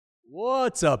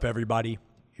What's up, everybody?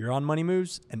 You're on Money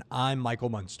Moves, and I'm Michael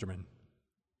Munsterman.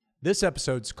 This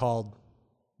episode's called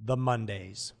The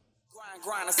Mondays.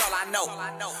 Grind, that's all I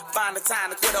know. Find the time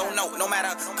to quit, oh no. No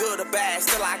matter good or bad,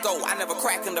 still I go. I never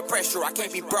crack under pressure, I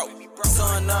can't be broke.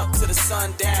 Sun up to the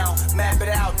sun down. Map it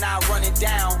out, now run it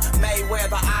down.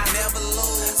 Mayweather, I never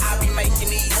lose. I be making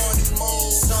these money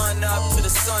moves. Sun up to the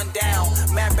sun down.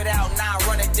 Map it out, now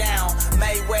run it down.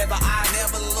 Mayweather, I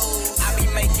never lose. I be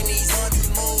making these money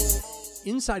moves.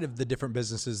 Inside of the different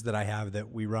businesses that I have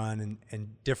that we run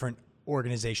and different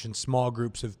organizations, small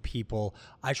groups of people,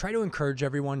 I try to encourage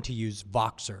everyone to use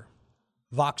Voxer.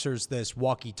 Voxer's this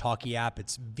walkie-talkie app.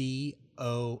 It's Voxer.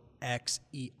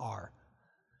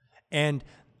 And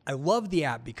I love the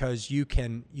app because you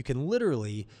can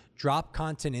literally drop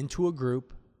content into a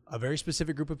group, a very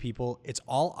specific group of people. It's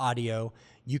all audio.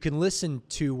 You can listen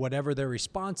to whatever their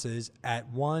response is at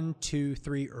 1, 2,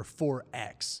 3, or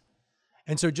 4x.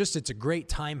 And so it's a great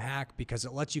time hack because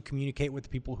it lets you communicate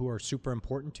with people who are super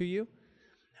important to you,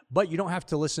 but you don't have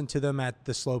to listen to them at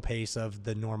the slow pace of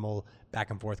the normal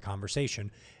back and forth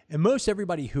conversation. And most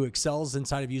everybody who excels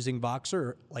inside of using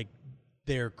Voxer,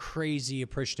 they're crazy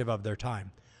appreciative of their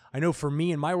time. I know for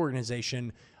me and my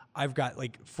organization, I've got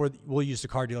we'll use the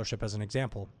car dealership as an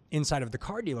example. Inside of the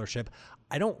car dealership,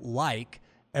 I don't like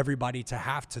everybody to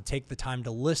have to take the time to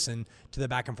listen to the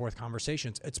back and forth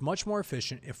conversations. It's much more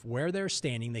efficient if where they're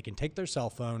standing, they can take their cell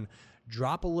phone,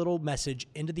 drop a little message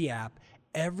into the app.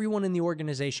 Everyone in the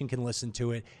organization can listen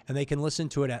to it, and they can listen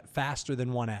to it at faster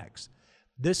than 1x.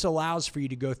 This allows for you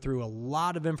to go through a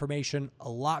lot of information a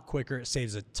lot quicker. It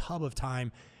saves a ton of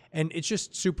time, and it's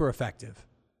just super effective.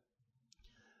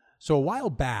 So a while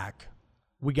back,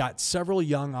 we got several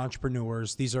young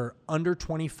entrepreneurs. These are under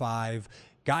 25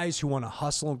 guys who want to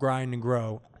hustle and grind and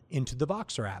grow into the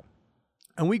Voxer app.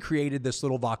 And we created this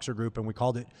little Voxer group and we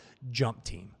called it Jump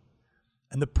Team.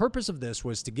 And the purpose of this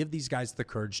was to give these guys the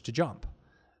courage to jump.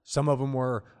 Some of them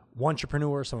were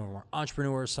entrepreneurs, some of them were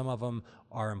entrepreneurs, some of them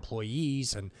are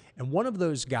employees. And one of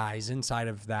those guys inside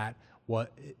of that,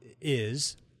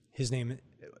 his name,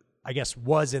 I guess,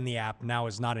 was in the app, now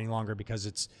is not any longer because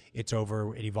it's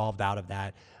over, it evolved out of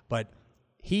that. But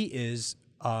he is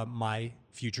my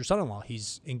future son-in-law.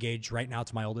 He's engaged right now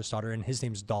to my oldest daughter, and his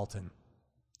name's Dalton.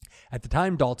 At the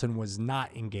time, Dalton was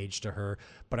not engaged to her,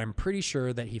 but I'm pretty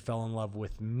sure that he fell in love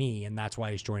with me, and that's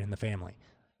why he's joining the family.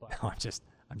 No, I'm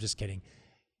just kidding.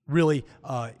 Really,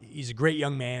 he's a great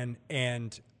young man,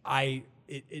 and I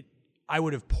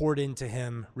would have poured into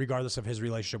him regardless of his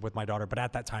relationship with my daughter, but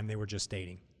at that time, they were just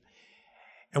dating.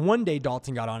 And one day,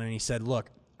 Dalton got on and he said, look,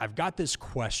 I've got this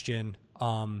question.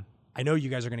 I know you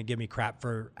guys are going to give me crap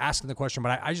for asking the question,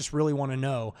 but I just really want to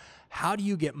know, how do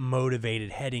you get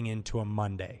motivated heading into a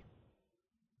Monday?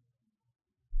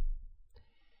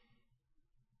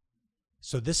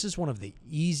 So this is one of the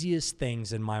easiest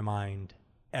things in my mind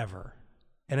ever.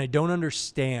 And I don't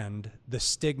understand the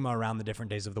stigma around the different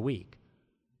days of the week.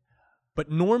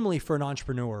 But normally for an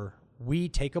entrepreneur, we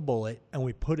take a bullet and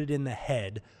we put it in the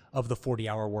head of the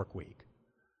 40-hour work week.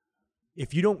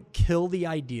 If you don't kill the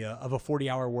idea of a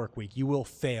 40-hour work week, you will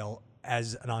fail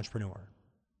as an entrepreneur.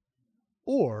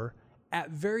 Or at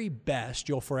very best,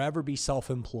 you'll forever be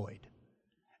self-employed.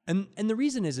 And the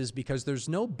reason is because there's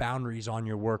no boundaries on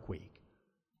your work week.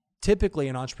 Typically,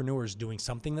 an entrepreneur is doing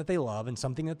something that they love and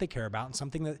something that they care about and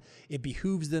something that it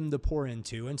behooves them to pour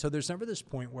into. And so there's never this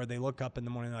point where they look up in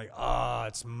the morning and they're like,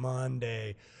 it's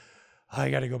Monday. I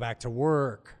got to go back to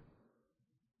work.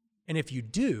 And if you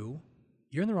do,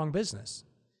 you're in the wrong business.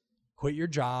 Quit your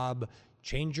job,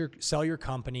 sell your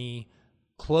company,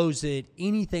 close it.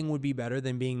 Anything would be better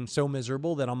than being so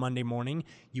miserable that on Monday morning,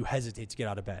 you hesitate to get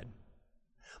out of bed.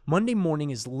 Monday morning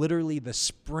is literally the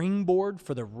springboard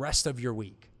for the rest of your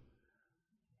week.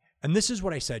 And this is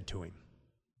what I said to him.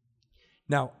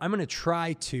 Now, I'm going to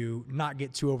try to not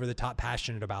get too over the top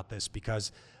passionate about this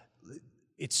because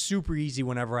it's super easy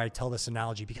whenever I tell this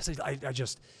analogy because I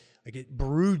just, it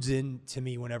broods into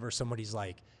me whenever somebody's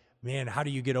like, man, how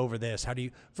do you get over this?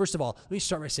 First of all, let me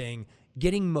start by saying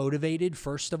getting motivated,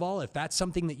 first of all, if that's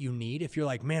something that you need, if you're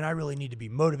like, man, I really need to be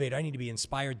motivated, I need to be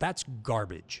inspired, that's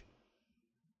garbage.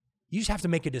 You just have to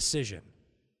make a decision.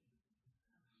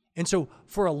 And so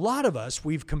for a lot of us,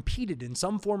 we've competed in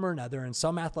some form or another in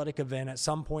some athletic event at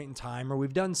some point in time, or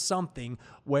we've done something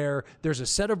where there's a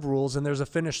set of rules and there's a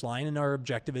finish line and our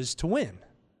objective is to win.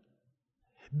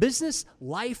 Business,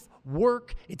 life,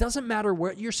 work, it doesn't matter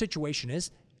what your situation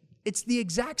is. It's the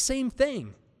exact same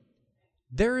thing.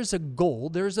 There is a goal,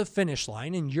 there's a finish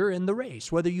line, and you're in the race,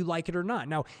 whether you like it or not.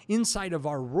 Now, inside of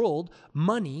our world,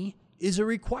 money is a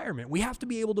requirement. We have to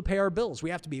be able to pay our bills.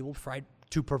 We have to be able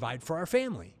to provide for our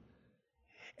family.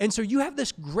 And so you have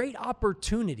this great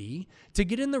opportunity to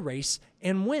get in the race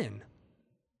and win.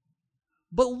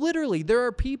 But literally, there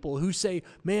are people who say,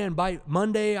 man, by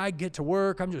Monday I get to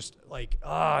work. I'm just like,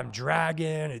 I'm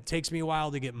dragging. It takes me a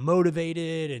while to get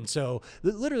motivated. And so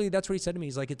literally, that's what he said to me.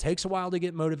 He's like, it takes a while to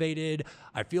get motivated.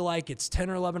 I feel like it's 10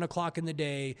 or 11 o'clock in the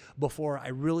day before I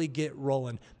really get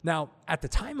rolling. Now, at the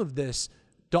time of this,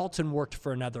 Dalton worked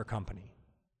for another company.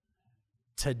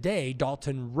 Today,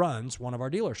 Dalton runs one of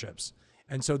our dealerships.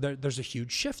 And so there's a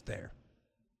huge shift there.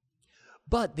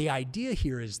 But the idea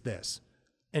here is this.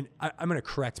 And I'm going to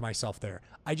correct myself there.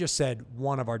 I just said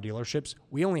one of our dealerships.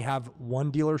 We only have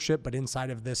one dealership, but inside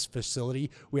of this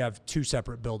facility, we have two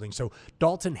separate buildings. So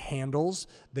Dalton handles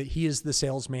that. He is the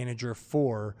sales manager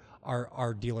for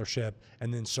our dealership,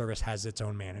 and then service has its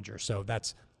own manager. So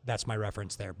that's my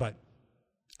reference there. But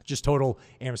just total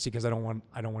amnesty, because I don't want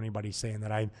anybody saying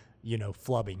that I'm,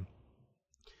 flubbing.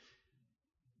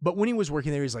 But when he was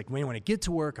working there, he's like, when I get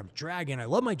to work, I'm dragging. I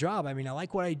love my job. I mean, I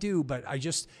like what I do, but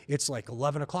it's like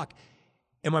 11 o'clock.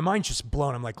 And my mind's just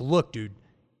blown. I'm like, look, dude,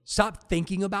 stop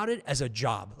thinking about it as a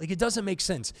job. Like, it doesn't make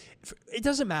sense. It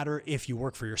doesn't matter if you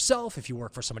work for yourself, if you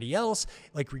work for somebody else.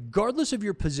 Like, regardless of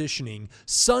your positioning,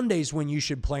 Sunday's when you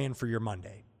should plan for your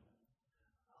Monday.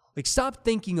 Like, stop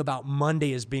thinking about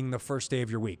Monday as being the first day of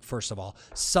your week, first of all.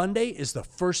 Sunday is the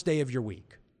first day of your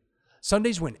week.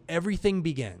 Sunday's when everything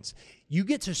begins. You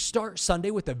get to start Sunday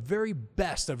with the very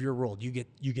best of your world. You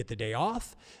get the day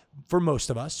off. For most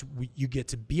of us, you get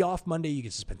to be off Monday. You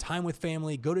get to spend time with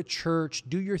family, go to church,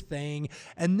 do your thing.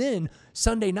 And then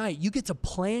Sunday night, you get to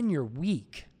plan your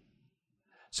week.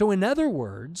 So in other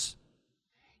words,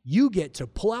 you get to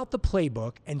pull out the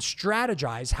playbook and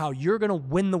strategize how you're going to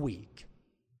win the week.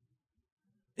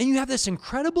 And you have this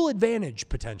incredible advantage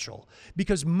potential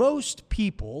because most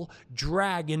people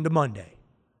drag into Monday.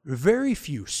 Very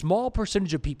few, small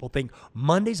percentage of people think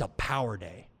Monday's a power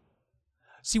day.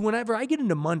 See, whenever I get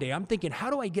into Monday, I'm thinking,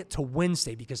 how do I get to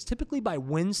Wednesday? Because typically by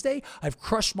Wednesday, I've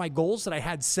crushed my goals that I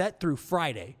had set through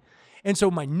Friday. And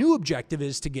so my new objective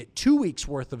is to get 2 weeks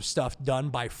worth of stuff done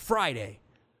by Friday.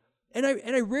 And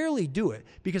I rarely do it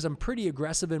because I'm pretty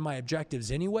aggressive in my objectives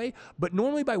anyway. But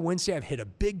normally by Wednesday, I've hit a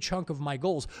big chunk of my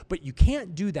goals. But you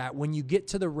can't do that when you get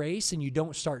to the race and you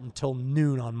don't start until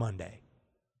noon on Monday.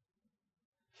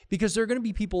 Because there are going to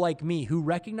be people like me who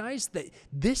recognize that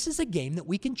this is a game that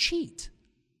we can cheat.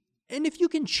 And if you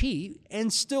can cheat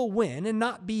and still win and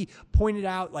not be pointed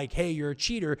out like, hey, you're a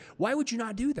cheater, why would you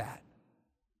not do that?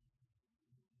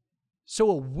 So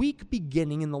a week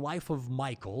beginning in the life of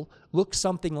Michael looks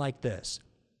something like this.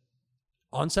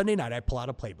 On Sunday night, I pull out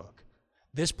a playbook.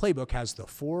 This playbook has the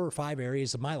 4 or 5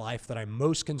 areas of my life that I'm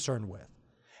most concerned with.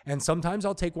 And sometimes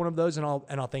I'll take one of those and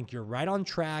I'll think you're right on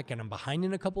track and I'm behind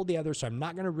in a couple of the others, so I'm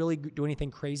not going to really do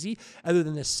anything crazy other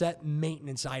than the set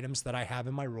maintenance items that I have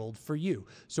in my world for you.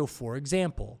 So for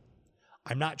example,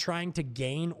 I'm not trying to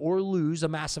gain or lose a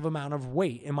massive amount of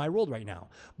weight in my world right now.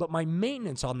 But my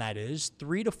maintenance on that is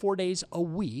 3 to 4 days a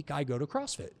week I go to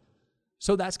CrossFit.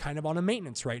 So that's kind of on a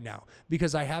maintenance right now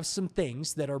because I have some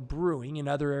things that are brewing in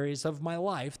other areas of my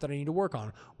life that I need to work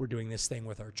on. We're doing this thing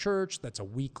with our church. That's a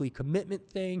weekly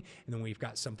commitment thing. And then we've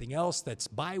got something else that's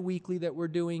bi-weekly that we're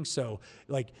doing. So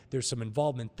like there's some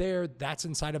involvement there. That's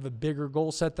inside of a bigger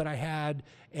goal set that I had.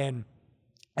 And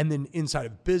then inside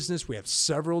of business, we have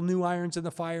several new irons in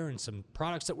the fire and some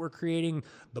products that we're creating.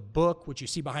 The book, which you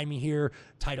see behind me here,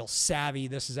 titled Savvy.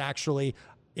 This is actually,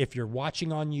 if you're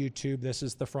watching on YouTube, this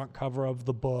is the front cover of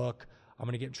the book. I'm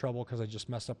going to get in trouble because I just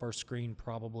messed up our screen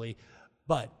probably.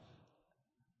 But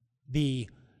I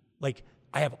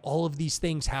have all of these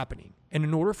things happening. And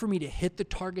in order for me to hit the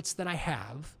targets that I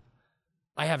have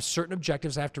certain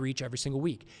objectives I have to reach every single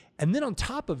week. And then on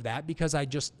top of that, because I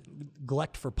just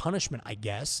neglect for punishment, I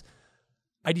guess,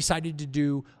 we decided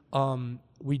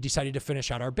to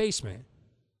finish out our basement.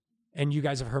 And you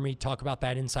guys have heard me talk about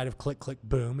that inside of Click, Click,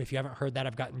 Boom. If you haven't heard that,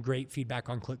 I've gotten great feedback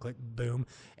on Click, Click, Boom.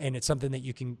 And it's something that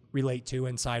you can relate to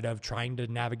inside of trying to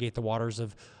navigate the waters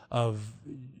of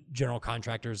general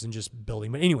contractors and just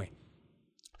building. But anyway,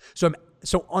 so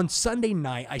on Sunday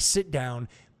night, I sit down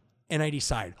and I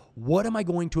decide, what am I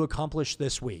going to accomplish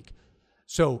this week?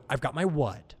 So I've got my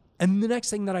what. And the next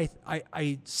thing that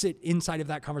I sit inside of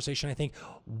that conversation, I think,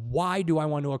 why do I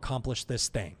want to accomplish this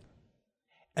thing?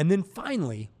 And then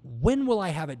finally, when will I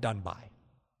have it done by?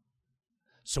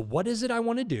 So what is it I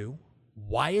want to do?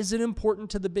 Why is it important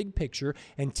to the big picture?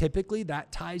 And typically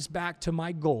that ties back to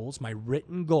my goals, my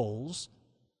written goals.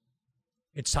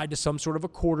 It's tied to some sort of a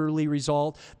quarterly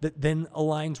result that then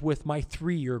aligns with my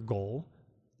 3-year goal.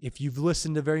 If you've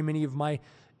listened to very many of my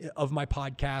of my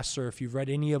podcasts or if you've read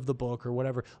any of the book or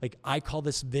whatever, like I call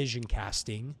this vision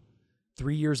casting.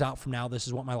 3 years out from now, this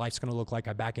is what my life's going to look like.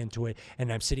 I back into it,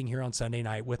 and I'm sitting here on Sunday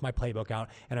night with my playbook out,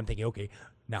 and I'm thinking, okay,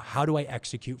 now how do I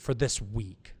execute for this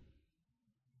week?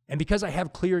 And because I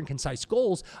have clear and concise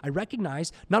goals, I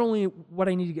recognize not only what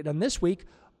I need to get done this week,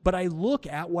 but I look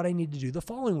at what I need to do the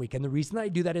following week. And the reason that I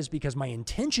do that is because my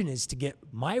intention is to get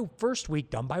my first week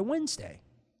done by Wednesday.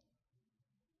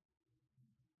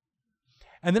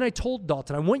 And then I told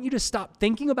Dalton, I want you to stop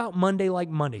thinking about Monday like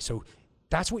Monday. So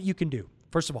that's what you can do.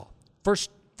 First of all, first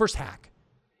hack.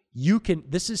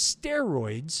 This is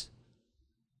steroids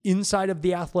inside of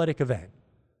the athletic event.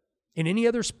 In any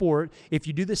other sport, if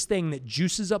you do this thing that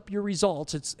juices up your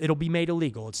results, it'll be made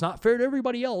illegal. It's not fair to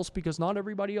everybody else because not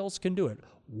everybody else can do it.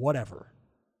 Whatever.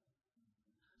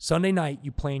 Sunday night,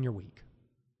 you plan your week.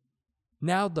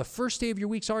 Now the first day of your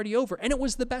week's already over, and it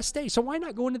was the best day. So why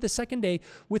not go into the second day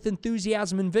with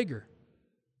enthusiasm and vigor?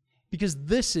 Because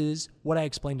this is what I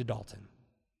explained to Dalton.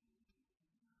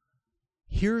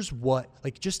 Here's what,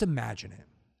 just imagine it.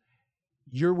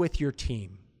 You're with your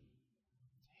team.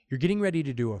 You're getting ready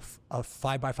to do a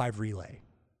 5x5 relay,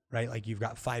 right? Like you've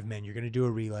got 5 men. You're going to do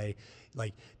a relay.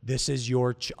 Like this is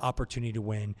your opportunity to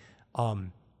win.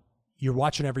 You're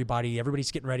watching everybody.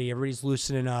 Everybody's getting ready. Everybody's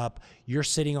loosening up. You're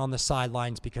sitting on the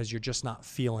sidelines because you're just not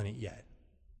feeling it yet.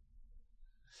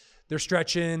 They're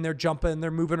stretching, they're jumping,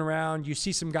 they're moving around. You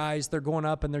see some guys, they're going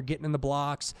up and they're getting in the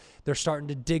blocks. They're starting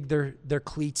to dig their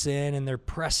cleats in and they're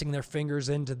pressing their fingers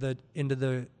into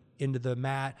the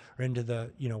mat or into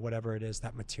the, whatever it is,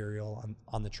 that material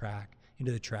on the track,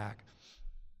 into the track.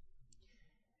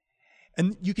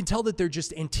 And you can tell that they're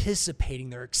just anticipating,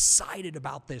 they're excited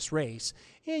about this race.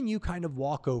 And you kind of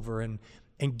walk over and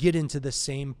get into the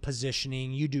same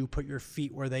positioning. You do put your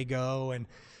feet where they go and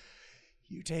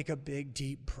you take a big,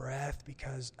 deep breath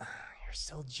because you're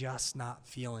still just not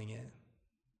feeling it.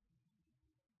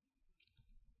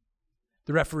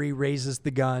 The referee raises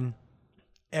the gun.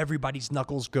 Everybody's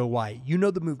knuckles go white. You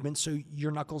know the movement, so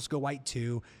your knuckles go white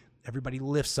too. Everybody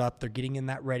lifts up. They're getting in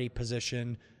that ready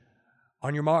position.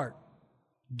 On your mark,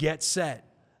 get set.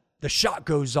 The shot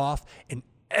goes off, and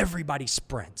everybody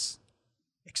sprints,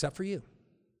 except for you.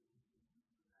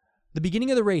 The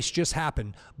beginning of the race just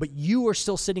happened, but you are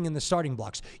still sitting in the starting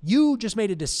blocks. You just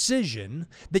made a decision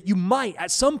that you might,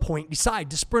 at some point, decide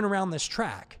to sprint around this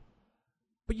track,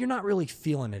 but you're not really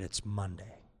feeling it. It's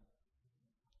Monday.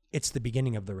 It's the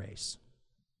beginning of the race.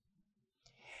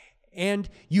 And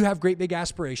you have great big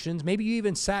aspirations. Maybe you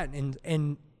even sat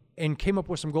and came up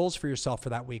with some goals for yourself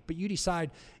for that week, but you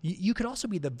decide you could also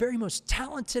be the very most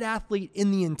talented athlete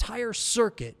in the entire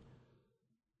circuit.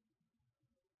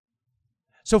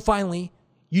 So finally,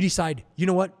 you decide, you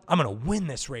know what, I'm going to win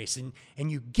this race. And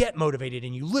you get motivated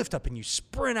and you lift up and you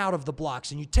sprint out of the blocks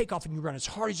and you take off and you run as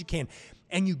hard as you can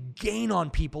and you gain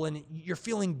on people and you're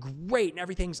feeling great and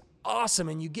everything's awesome.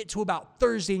 And you get to about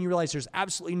Thursday and you realize there's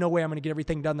absolutely no way I'm going to get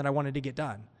everything done that I wanted to get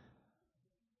done.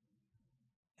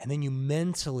 And then you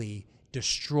mentally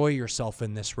destroy yourself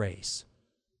in this race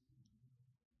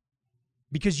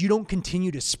because you don't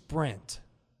continue to sprint.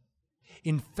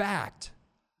 In fact,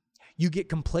 you get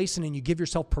complacent and you give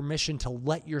yourself permission to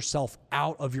let yourself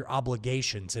out of your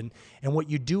obligations. And what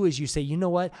you do is you say, you know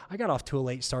what? I got off to a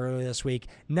late start earlier this week.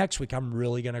 Next week, I'm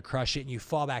really going to crush it. And you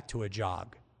fall back to a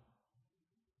jog.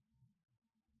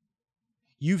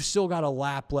 You've still got a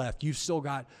lap left. You've still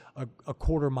got a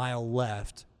quarter mile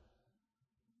left.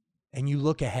 And you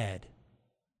look ahead.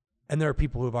 And there are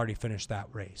people who have already finished that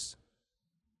race.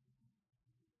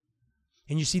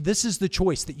 And you see, this is the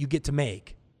choice that you get to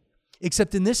make.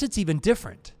 Except in this, it's even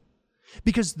different.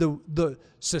 Because the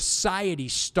society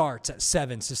starts at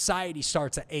 7, society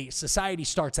starts at 8, society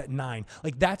starts at 9.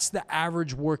 Like that's the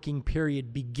average working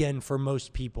period begin for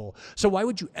most people. So why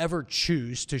would you ever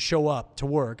choose to show up to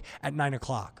work at 9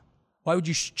 o'clock? Why would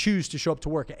you choose to show up to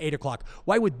work at 8 o'clock?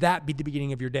 Why would that be the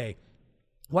beginning of your day?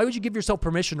 Why would you give yourself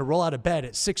permission to roll out of bed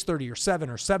at 6:30 or 7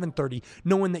 or 7:30,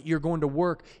 knowing that you're going to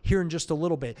work here in just a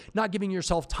little bit, not giving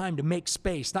yourself time to make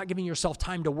space, not giving yourself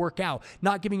time to work out,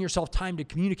 not giving yourself time to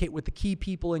communicate with the key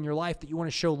people in your life that you want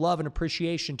to show love and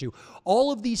appreciation to?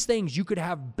 All of these things you could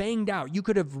have banged out. You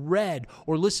could have read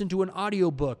or listened to an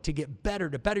audiobook to get better,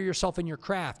 to better yourself in your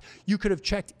craft. You could have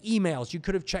checked emails. You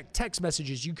could have checked text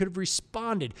messages. You could have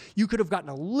responded. You could have gotten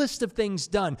a list of things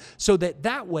done so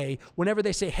that way, whenever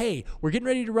they say, hey, we're getting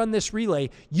ready to run this relay,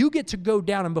 you get to go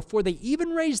down, and before they even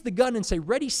raise the gun and say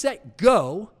ready, set,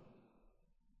 go,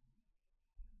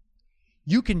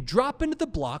 you can drop into the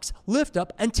blocks, lift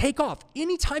up, and take off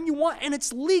anytime you want, and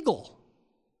it's legal.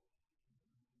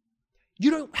 You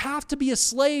don't have to be a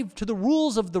slave to the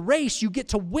rules of the race. You get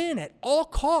to win at all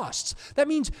costs. That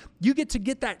means you get to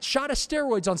get that shot of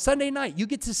steroids on Sunday night. You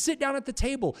get to sit down at the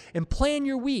table and plan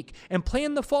your week and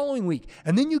plan the following week.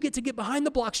 And then you get to get behind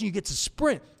the blocks and you get to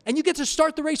sprint. And you get to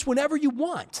start the race whenever you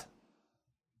want.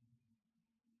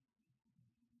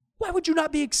 Why would you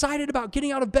not be excited about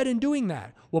getting out of bed and doing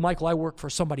that? Well, Michael, I work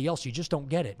for somebody else. You just don't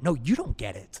get it. No, you don't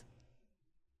get it.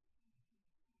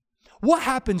 What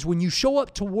happens when you show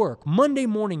up to work Monday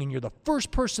morning and you're the first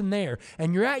person there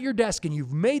and you're at your desk and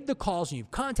you've made the calls and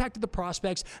you've contacted the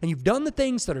prospects and you've done the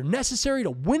things that are necessary to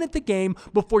win at the game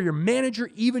before your manager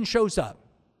even shows up?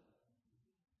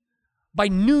 By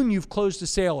noon, you've closed a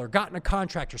sale or gotten a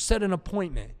contract or set an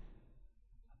appointment.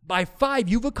 By 5,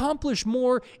 you've accomplished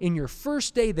more in your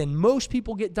first day than most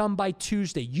people get done by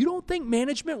Tuesday. You don't think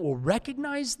management will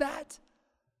recognize that?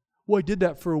 Well, I did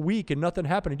that for a week and nothing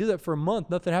happened. I did that for a month,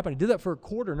 nothing happened. I did that for a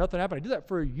quarter, nothing happened. I did that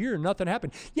for a year, nothing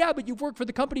happened. Yeah, but you've worked for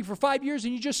the company for 5 years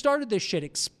and you just started this shit.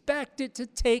 Expect it to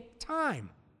take time.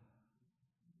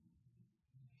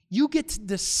 You get to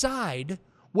decide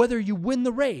whether you win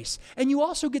the race, and you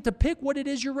also get to pick what it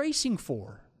is you're racing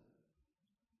for.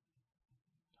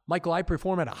 Michael, I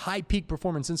perform at a high peak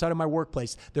performance inside of my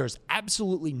workplace. There's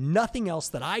absolutely nothing else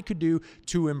that I could do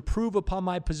to improve upon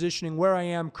my positioning where I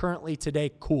am currently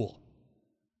today. Cool.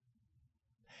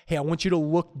 Hey, I want you to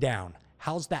look down.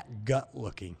 How's that gut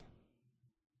looking?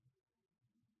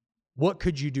 What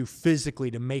could you do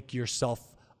physically to make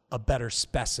yourself a better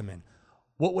specimen?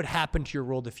 What would happen to your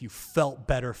world if you felt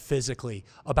better physically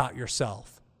about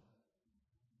yourself?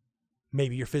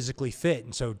 Maybe you're physically fit,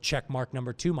 and so check mark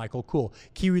number 2, Michael, cool.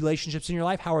 Key relationships in your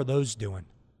life, how are those doing?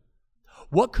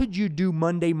 What could you do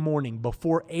Monday morning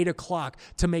before 8 o'clock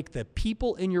to make the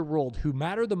people in your world who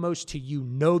matter the most to you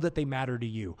know that they matter to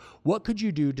you? What could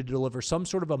you do to deliver some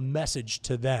sort of a message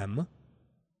to them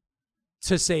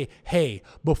to say, hey,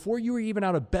 before you were even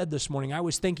out of bed this morning, I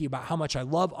was thinking about how much I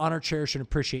love, honor, cherish, and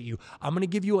appreciate you. I'm going to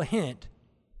give you a hint.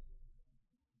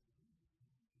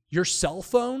 Your cell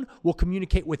phone will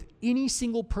communicate with any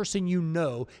single person you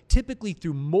know, typically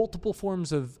through multiple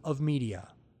forms of media.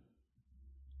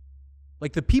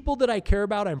 Like the people that I care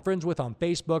about, I'm friends with on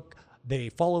Facebook. They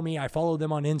follow me. I follow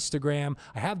them on Instagram.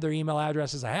 I have their email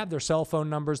addresses. I have their cell phone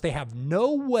numbers. They have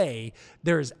no way,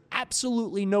 there is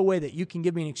absolutely no way that you can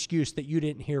give me an excuse that you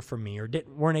didn't hear from me or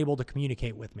weren't able to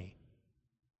communicate with me.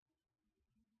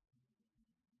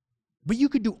 But you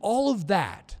could do all of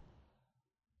that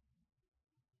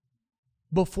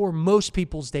before most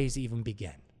people's days even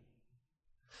begin.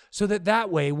 So that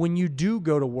way, when you do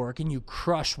go to work and you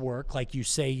crush work like you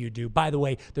say you do, by the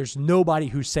way, there's nobody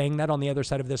who's saying that on the other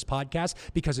side of this podcast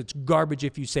because it's garbage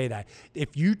if you say that.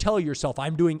 If you tell yourself,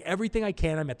 I'm doing everything I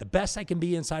can, I'm at the best I can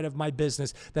be inside of my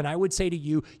business, then I would say to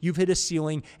you, you've hit a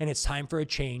ceiling and it's time for a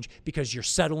change because you're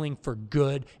settling for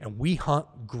good and we hunt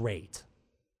great.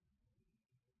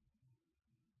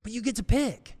 But you get to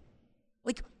pick.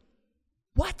 Like,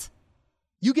 what?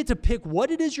 You get to pick what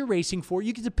it is you're racing for.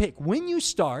 You get to pick when you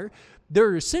start. There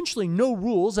are essentially no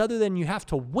rules other than you have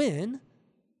to win,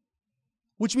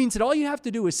 which means that all you have to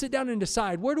do is sit down and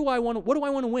decide, what do I want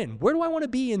to win? Where do I want to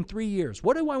be in 3 years?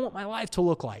 What do I want my life to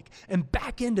look like? And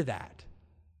back into that.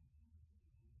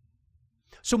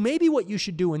 So maybe what you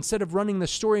should do, instead of running the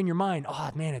story in your mind, oh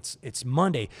man, it's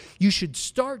Monday, you should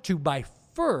start by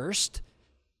first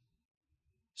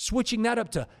switching that up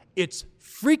to, it's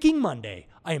freaking Monday.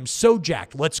 I am so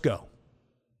jacked. Let's go.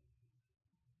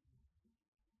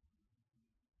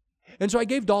 And so I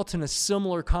gave Dalton a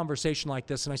similar conversation like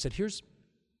this, and I said, here's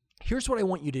what I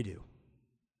want you to do.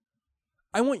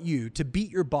 I want you to beat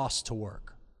your boss to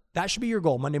work. That should be your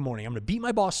goal Monday morning. I'm going to beat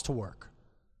my boss to work.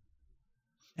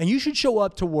 And you should show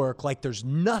up to work like there's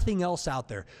nothing else out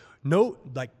there. No,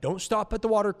 like don't stop at the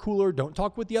water cooler. Don't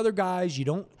talk with the other guys. You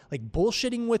don't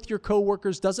bullshitting with your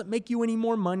coworkers doesn't make you any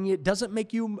more money. It doesn't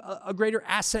make you a greater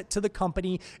asset to the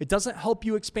company. It doesn't help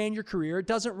you expand your career. It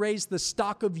doesn't raise the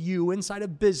stock of you inside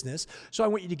of business. So I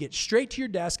want you to get straight to your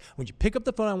desk. When you pick up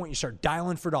the phone, I want you to start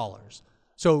dialing for dollars.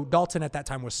 So Dalton at that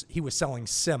time was selling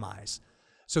semis.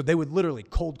 So they would literally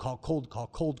cold call,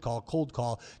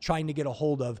 trying to get a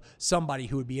hold of somebody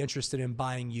who would be interested in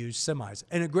buying used semis.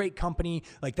 And a great company,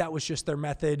 that was just their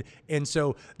method. And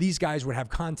so these guys would have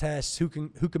contests, who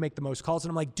can make the most calls. And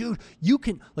I'm like, dude, who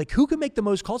can make the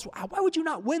most calls? Why would you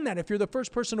not win that if you're the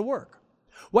first person to work?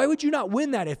 Why would you not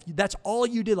win that if that's all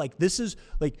you did? This is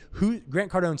who Grant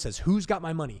Cardone says, who's got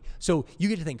my money? So you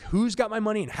get to think, who's got my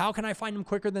money and how can I find them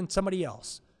quicker than somebody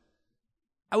else?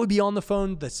 I would be on the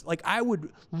phone.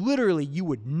 You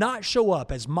would not show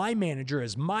up as my manager,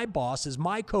 as my boss, as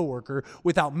my coworker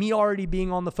without me already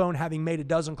being on the phone, having made a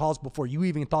dozen calls before you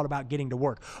even thought about getting to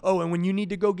work. Oh, and when you need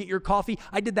to go get your coffee,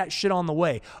 I did that shit on the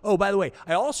way. Oh, by the way,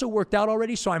 I also worked out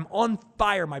already, so I'm on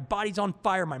fire. My body's on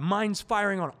fire. My mind's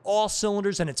firing on all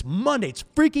cylinders, and it's Monday. It's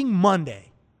freaking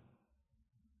Monday.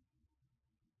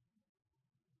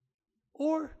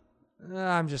 Or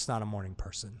I'm just not a morning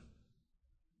person.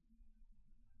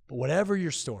 But whatever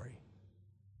your story,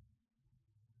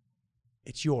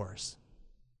 it's yours.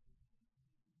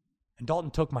 And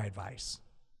Dalton took my advice.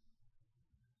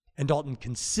 And Dalton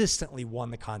consistently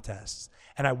won the contests.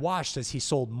 And I watched as he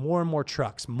sold more and more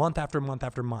trucks month after month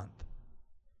after month.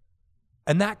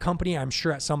 And that company, I'm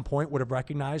sure at some point would have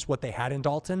recognized what they had in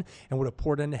Dalton and would have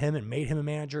poured into him and made him a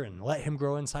manager and let him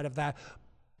grow inside of that.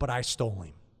 But I stole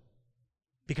him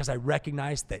because I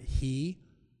recognized that he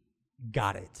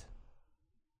got it.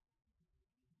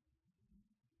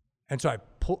 And so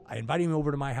I invited him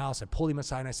over to my house. I pulled him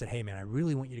aside and I said, hey, man, I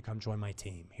really want you to come join my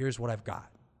team. Here's what I've got.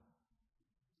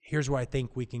 Here's where I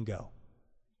think we can go.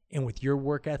 And with your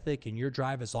work ethic and your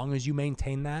drive, as long as you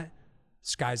maintain that,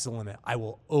 sky's the limit. I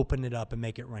will open it up and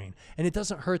make it rain. And it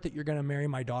doesn't hurt that you're going to marry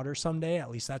my daughter someday. At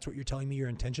least that's what you're telling me your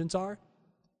intentions are.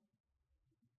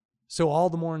 So all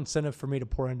the more incentive for me to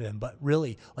pour into him. But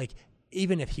really,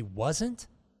 even if he wasn't,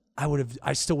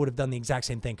 I still would have done the exact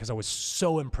same thing because I was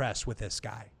so impressed with this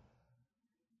guy.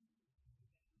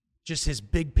 Just his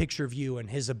big picture view and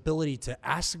his ability to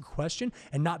ask a question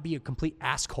and not be a complete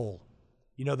asshole.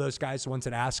 You know those guys, the ones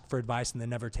that ask for advice and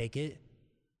then never take it?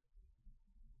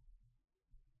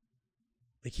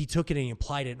 He took it and he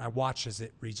applied it, and I watched as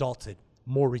it resulted.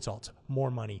 More results,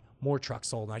 more money, more trucks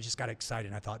sold. And I just got excited.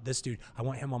 And I thought, this dude, I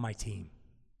want him on my team.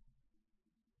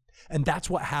 And that's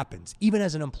what happens, even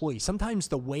as an employee. Sometimes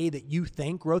the way that you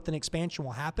think growth and expansion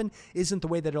will happen isn't the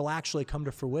way that it'll actually come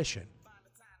to fruition.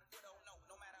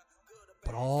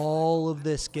 But all of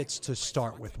this gets to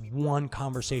start with one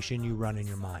conversation you run in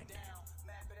your mind.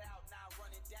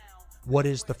 What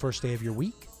is the first day of your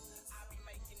week?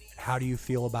 How do you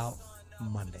feel about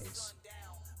Mondays?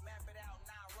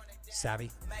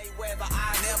 Savvy?